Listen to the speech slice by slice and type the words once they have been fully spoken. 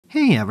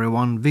Hey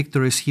everyone,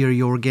 Victor is here,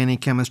 your organic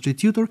chemistry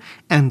tutor,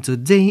 and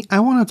today I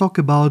want to talk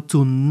about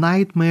two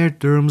nightmare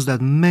terms that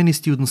many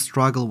students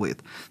struggle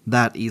with.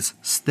 That is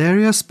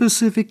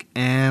stereospecific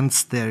and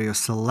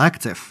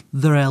stereoselective.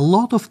 There are a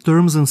lot of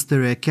terms in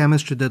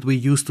stereochemistry that we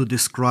use to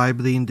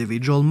describe the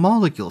individual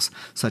molecules,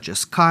 such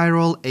as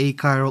chiral,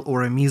 achiral,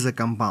 or a meso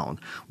compound.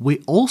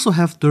 We also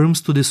have terms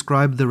to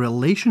describe the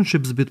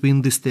relationships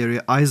between the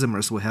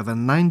stereoisomers. We have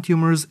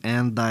enantiomers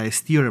and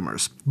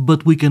diastereomers.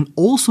 But we can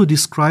also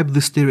describe the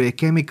stereochemical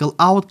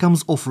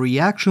outcomes of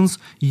reactions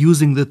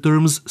using the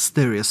terms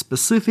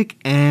stereospecific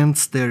and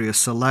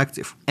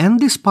stereoselective.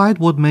 And despite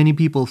what many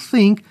people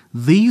think,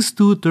 these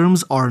two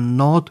terms are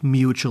not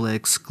mutually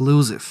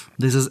exclusive.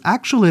 This is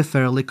actually a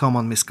fairly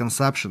common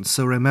misconception,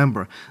 so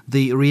remember,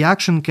 the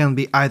reaction can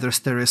be either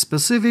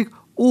stereospecific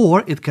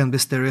or it can be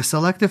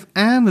stereoselective,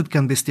 and it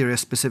can be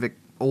stereospecific,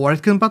 or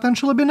it can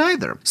potentially be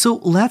neither. So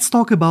let's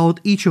talk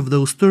about each of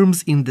those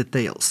terms in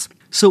details.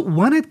 So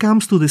when it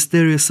comes to the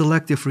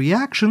stereoselective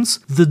reactions,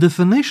 the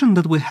definition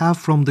that we have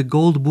from the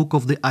Gold Book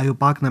of the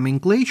IUPAC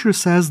nomenclature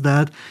says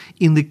that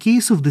in the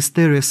case of the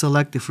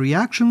stereoselective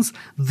reactions,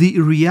 the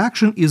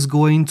reaction is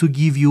going to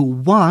give you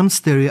one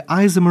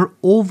stereoisomer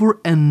over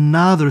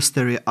another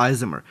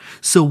stereoisomer.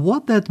 So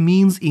what that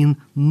means in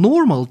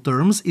normal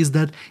terms is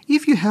that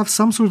if you have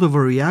some sort of a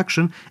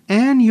reaction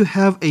and you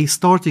have a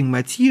starting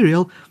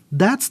material,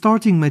 that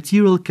starting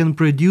material can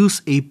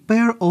produce a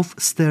pair of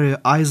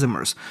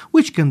stereoisomers,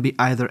 which can be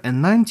either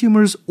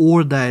enantiomers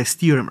or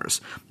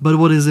diastereomers. But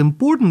what is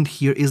important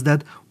here is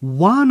that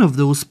one of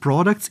those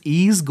products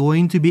is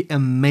going to be a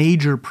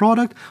major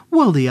product,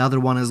 while the other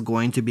one is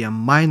going to be a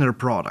minor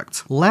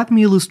product. Let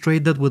me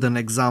illustrate that with an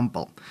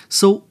example.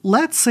 So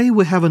let's say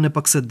we have an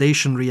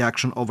epoxidation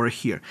reaction over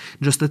here.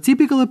 Just a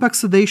typical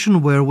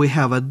epoxidation where we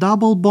have a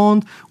double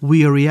bond,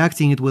 we are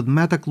reacting it with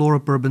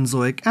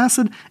metachloroperbenzoic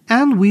acid,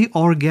 and we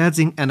are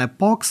getting an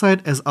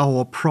epoxide as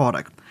our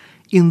product.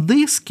 In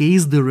this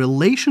case, the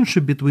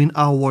relationship between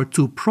our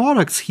two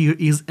products here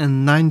is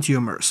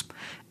enantiomers.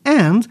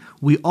 And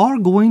we are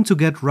going to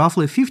get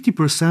roughly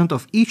 50%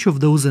 of each of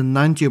those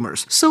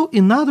enantiomers. So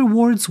in other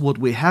words, what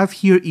we have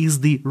here is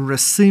the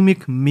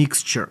racemic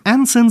mixture.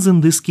 And since in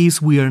this case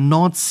we are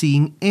not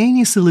seeing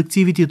any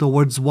selectivity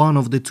towards one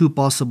of the two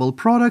possible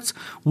products,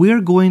 we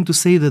are going to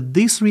say that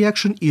this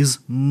reaction is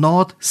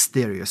not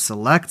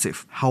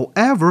stereoselective.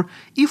 However,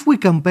 if we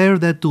compare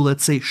that to,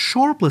 let's say,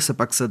 sharpless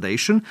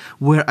epoxidation,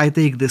 where I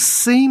take the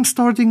same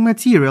starting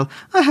material,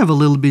 I have a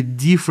little bit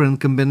different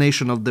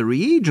combination of the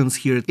reagents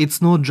here.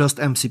 It's not just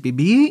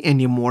MCPBA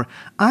anymore.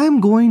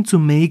 I'm going to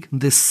make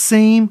the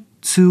same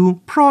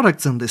two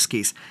products in this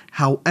case.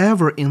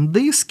 However, in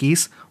this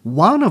case,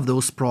 one of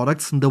those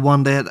products, the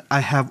one that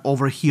I have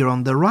over here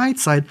on the right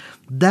side,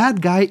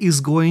 that guy is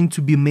going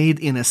to be made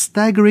in a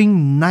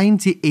staggering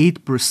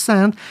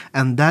 98%,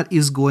 and that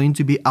is going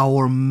to be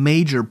our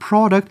major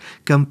product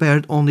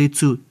compared only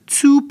to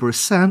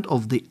 2%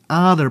 of the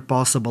other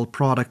possible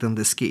product in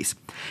this case.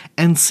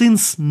 And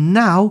since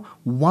now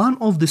one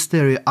of the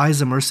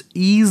stereoisomers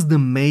is the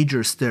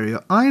major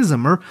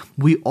stereoisomer,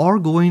 we are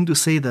going to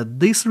say that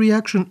this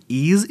reaction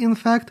is in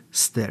fact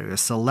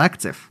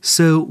stereoselective.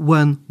 So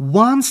when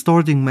one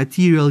starting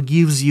material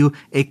gives you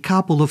a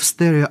couple of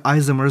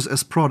stereoisomers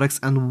as products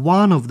and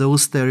one of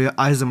those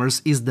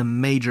stereoisomers is the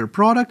major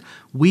product,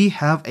 we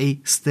have a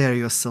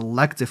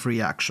stereoselective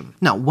reaction.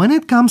 Now, when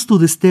it comes to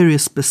the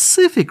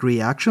stereospecific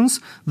reactions,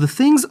 the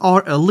things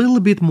are a little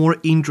bit more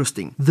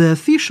interesting. The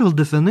official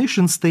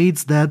definition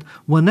states that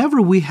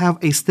whenever we have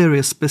a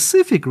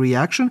stereospecific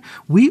reaction,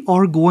 we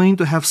are going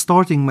to have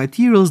starting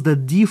materials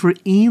that differ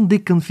in the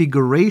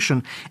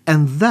configuration,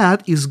 and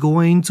that is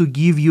going to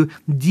give you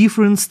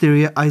different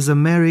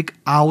stereoisomeric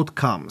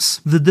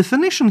outcomes. The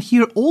definition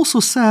here also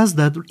says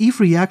that if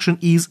reaction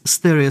is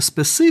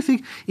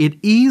stereospecific, it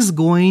is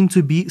going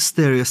to be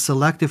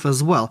stereoselective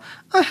as well.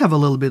 I have a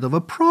little bit of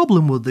a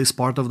problem with this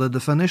part of the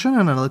definition,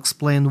 and I'll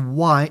explain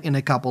why in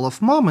a couple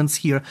of moments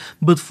here,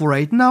 but for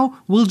right now,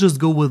 we'll just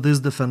go with this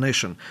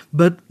definition.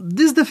 But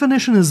this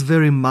definition is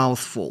very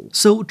mouthful.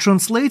 So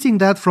translating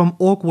that from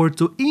awkward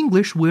to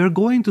English, we're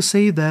going to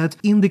say that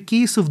in the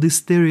case of the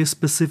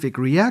stereospecific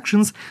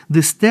reactions, the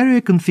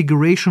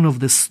stereoconfiguration of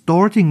the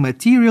starting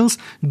materials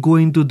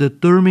going to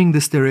determine the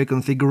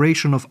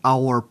stereoconfiguration of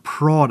our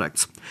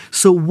products.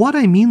 So what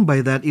I mean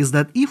by that is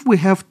that if we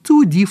have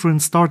two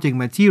different starting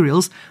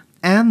materials,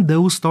 and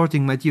those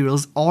starting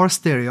materials are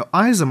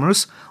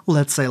stereoisomers,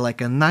 let's say like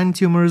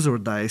enantiomers or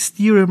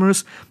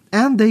diastereomers,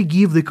 and they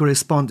give the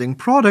corresponding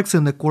products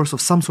in the course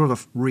of some sort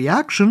of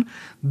reaction,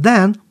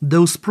 then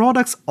those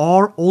products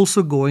are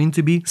also going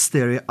to be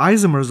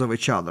stereoisomers of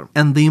each other.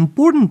 And the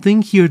important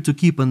thing here to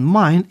keep in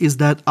mind is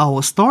that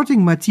our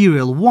starting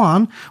material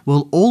 1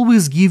 will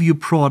always give you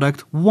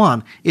product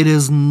 1. It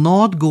is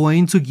not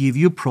going to give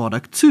you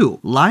product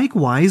 2.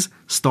 Likewise,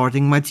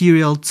 starting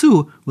material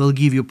 2 will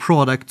give you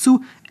product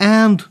 2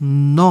 and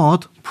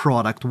not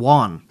product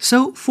 1.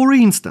 So, for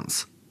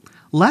instance,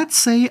 Let's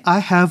say I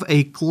have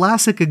a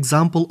classic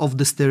example of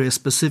the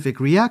stereospecific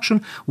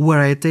reaction where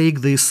I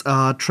take this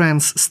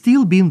trans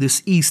steel beam,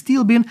 this E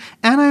steel beam,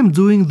 and I'm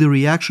doing the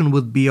reaction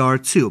with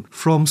Br2.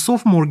 From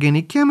sophomore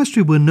organic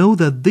chemistry, we know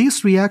that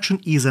this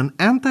reaction is an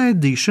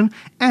anti-addition,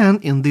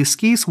 and in this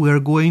case we are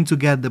going to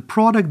get the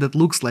product that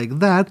looks like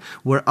that,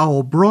 where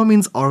our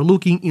bromines are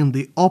looking in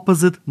the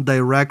opposite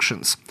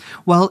directions.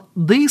 Well,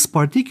 this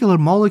particular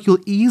molecule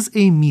is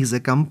a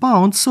meso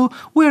compound, so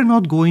we're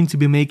not going to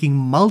be making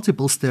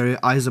multiple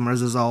stereoisomers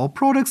as our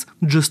products,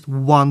 just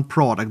one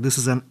product. This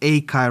is an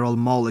achiral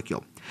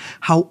molecule.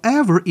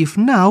 However, if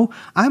now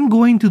I'm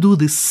going to do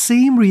the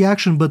same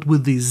reaction but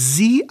with the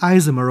Z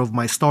isomer of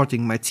my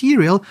starting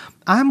material,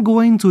 I'm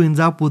going to end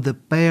up with a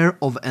pair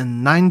of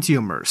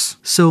enantiomers.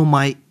 So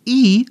my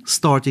E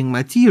starting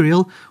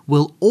material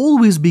will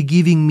always be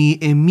giving me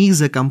a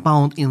meso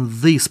compound in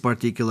this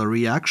particular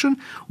reaction,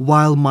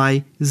 while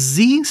my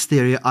Z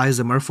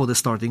stereoisomer for the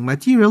starting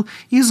material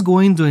is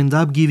going to end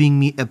up giving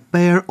me a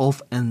pair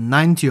of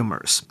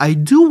enantiomers. I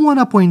do want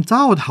to point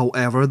out,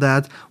 however,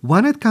 that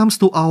when it comes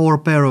to our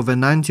pair of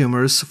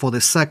enantiomers for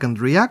the second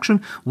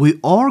reaction, we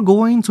are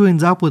going to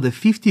end up with a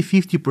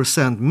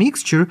 50-50%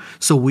 mixture,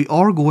 so we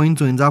are going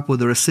to end up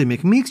with a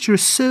racemic mixture.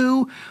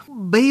 So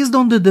based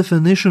on the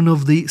definition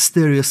of the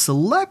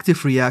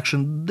stereoselective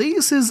reaction,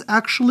 this is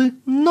actually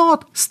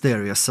not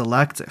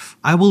stereoselective.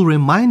 I will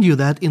remind you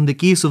that in the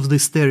case of the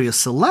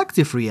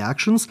stereoselective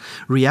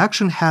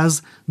reaction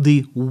has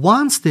the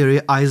one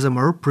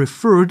stereoisomer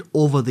preferred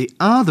over the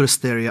other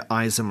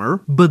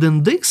stereoisomer, but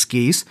in this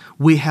case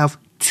we have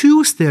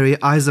two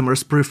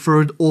stereoisomers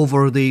preferred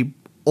over the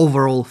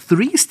overall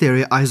three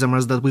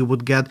stereoisomers that we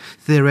would get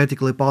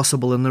theoretically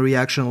possible in a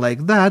reaction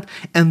like that,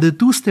 and the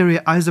two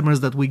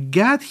stereoisomers that we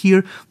get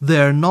here,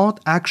 they're not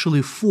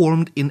actually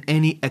formed in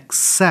any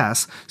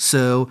excess,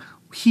 so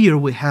here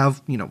we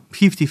have,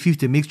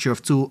 50-50 mixture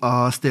of two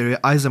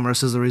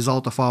stereoisomers as a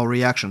result of our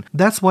reaction.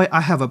 That's why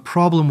I have a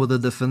problem with the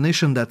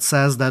definition that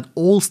says that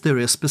all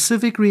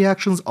stereospecific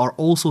reactions are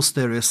also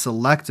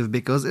stereoselective,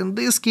 because in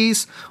this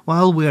case,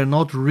 well, we are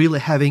not really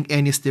having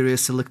any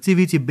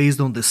stereoselectivity based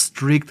on the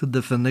strict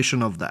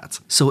definition of that.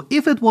 So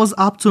if it was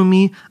up to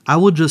me, I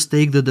would just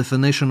take the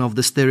definition of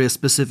the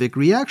stereospecific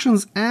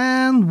reactions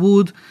and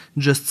would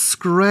just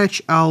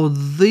scratch out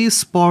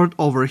this part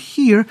over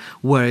here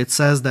where it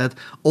says that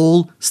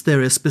all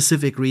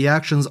stereospecific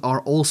reactions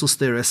are also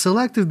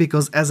stereoselective,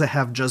 because as I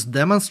have just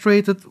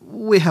demonstrated,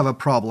 we have a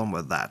problem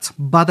with that.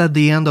 But at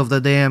the end of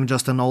the day, I'm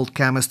just an old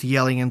chemist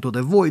yelling into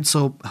the void,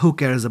 so who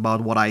cares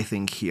about what I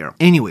think here?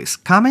 Anyways,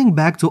 coming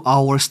back to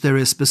our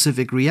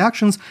stereospecific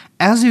reactions,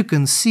 as you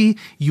can see,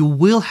 you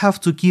will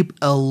have to keep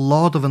a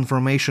lot of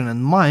information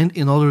in mind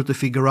in order to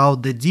figure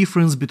out the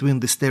difference between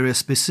the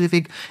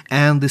stereospecific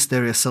and the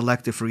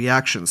stereoselective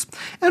reactions.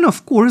 And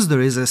of course,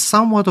 there is a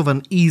somewhat of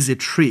an easy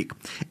trick.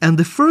 And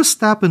the first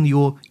step in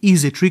your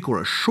easy trick,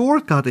 or a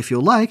shortcut if you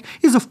like,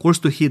 is of course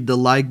to hit the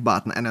like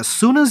button. And as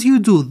soon as you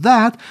do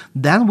that,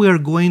 then we are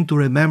going to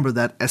remember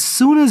that as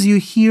soon as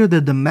you hear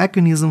that the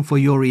mechanism for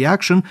your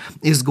reaction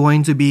is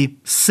going to be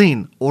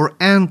syn or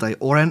anti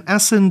or an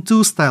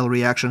SN2 style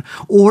reaction,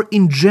 or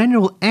in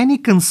general any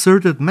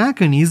concerted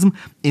mechanism,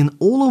 in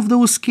all of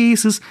those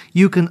cases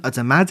you can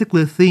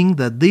automatically think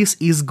that this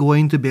is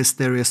going to be a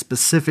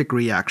stereospecific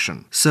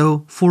reaction.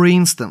 So for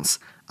instance,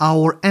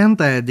 our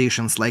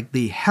anti-additions like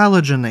the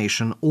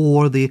halogenation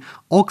or the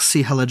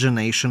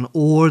oxyhalogenation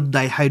or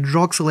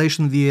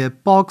dihydroxylation via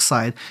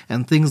epoxide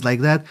and things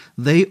like that,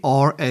 they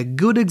are a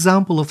good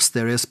example of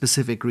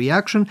stereospecific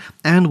reaction,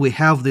 and we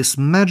have this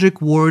magic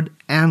word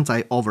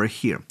anti over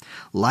here.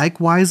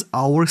 Likewise,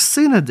 our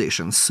syn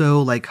additions,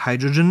 so like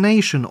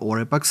hydrogenation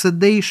or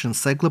epoxidation,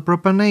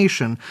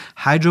 cyclopropanation,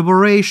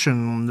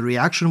 hydroboration,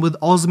 reaction with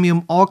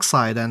osmium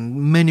oxide, and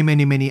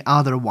many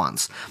other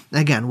ones.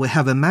 Again, we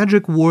have a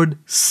magic word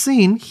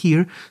syn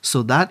here,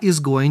 so that is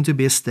going to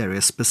be a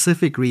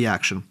stereospecific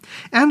reaction.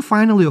 And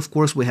finally, of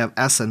course, we have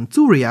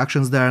SN2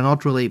 reactions. There are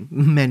not really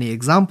many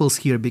examples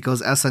here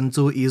because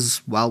SN2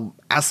 is, well,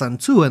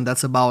 SN2 and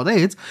that's about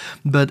it,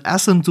 but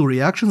SN2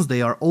 reactions,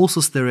 they are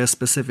also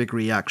stereospecific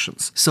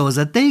reactions. So as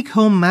a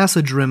take-home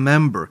message,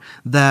 remember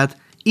that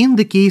in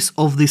the case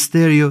of the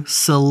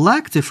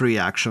stereoselective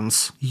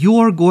reactions, you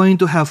are going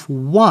to have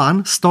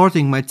one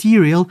starting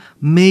material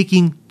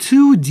making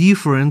two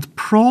different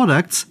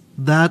products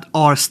that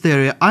are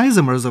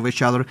stereoisomers of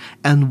each other,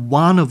 and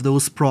one of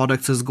those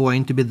products is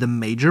going to be the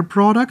major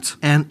product.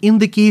 And in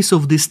the case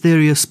of the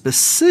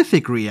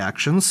stereospecific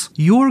reactions,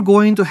 you're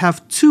going to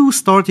have two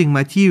starting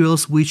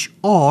materials which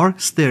are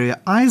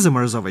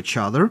stereoisomers of each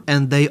other,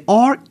 and they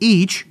are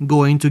each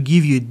going to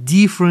give you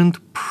different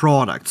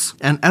products.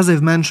 And as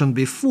I've mentioned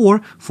before,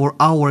 for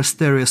our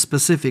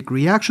stereospecific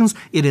reactions,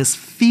 it is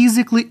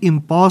physically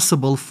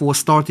impossible for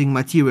starting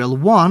material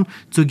 1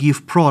 to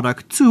give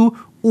product 2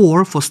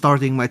 or for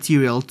starting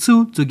material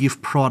 2 to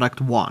give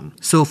product 1.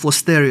 So for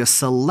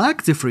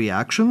stereoselective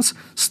reactions,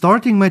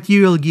 starting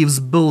material gives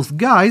both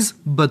guys,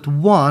 but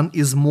one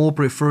is more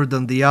preferred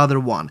than the other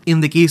one.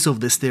 In the case of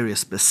the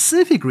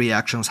stereospecific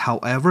reactions,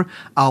 however,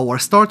 our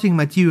starting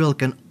material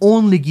can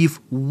only give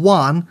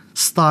one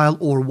style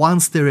or one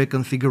stereo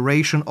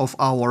configuration of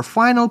our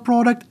final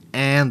product,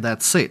 and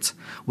that's it.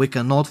 We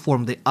cannot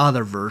form the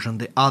other version,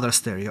 the other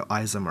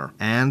stereoisomer.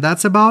 And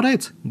that's about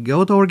it.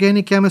 Go to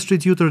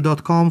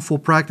organicchemistrytutor.com for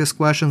practice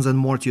questions and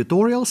more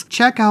tutorials.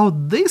 Check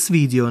out this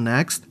video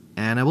next,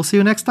 and I will see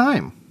you next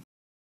time.